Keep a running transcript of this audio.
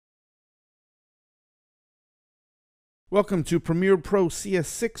Welcome to Premiere Pro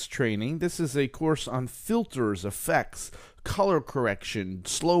CS6 training. This is a course on filters, effects, color correction,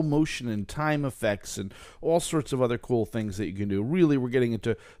 slow motion and time effects, and all sorts of other cool things that you can do. Really, we're getting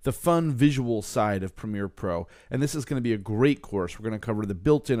into the fun visual side of Premiere Pro, and this is going to be a great course. We're going to cover the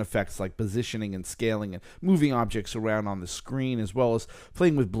built-in effects like positioning and scaling and moving objects around on the screen, as well as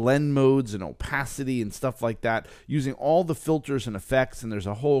playing with blend modes and opacity and stuff like that, using all the filters and effects. And there's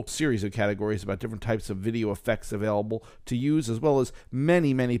a whole series of categories about different types of video effects available to use, as well as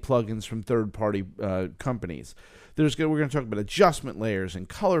many plugins from third-party companies. We're going to talk about adjustment layers and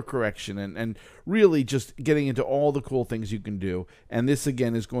color correction and really just getting into all the cool things you can do. And this,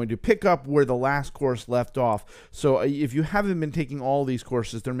 again, is going to pick up where the last course left off. So if you haven't been taking all these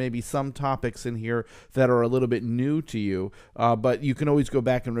courses, there may be some topics in here that are a little bit new to you, but you can always go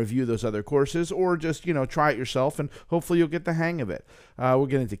back and review those other courses, or just, try it yourself, and hopefully you'll get the hang of it. We'll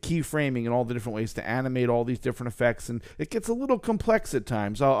get into keyframing and all the different ways to animate all these different effects, and it gets a little complex at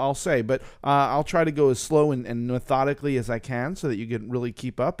times, I'll say, but I'll try to go as slow and methodically as I can so that you can really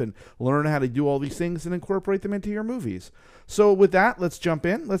keep up and learn how to do all these things and incorporate them into your movies. So with that, let's jump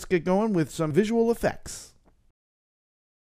in. Let's get going with some visual effects.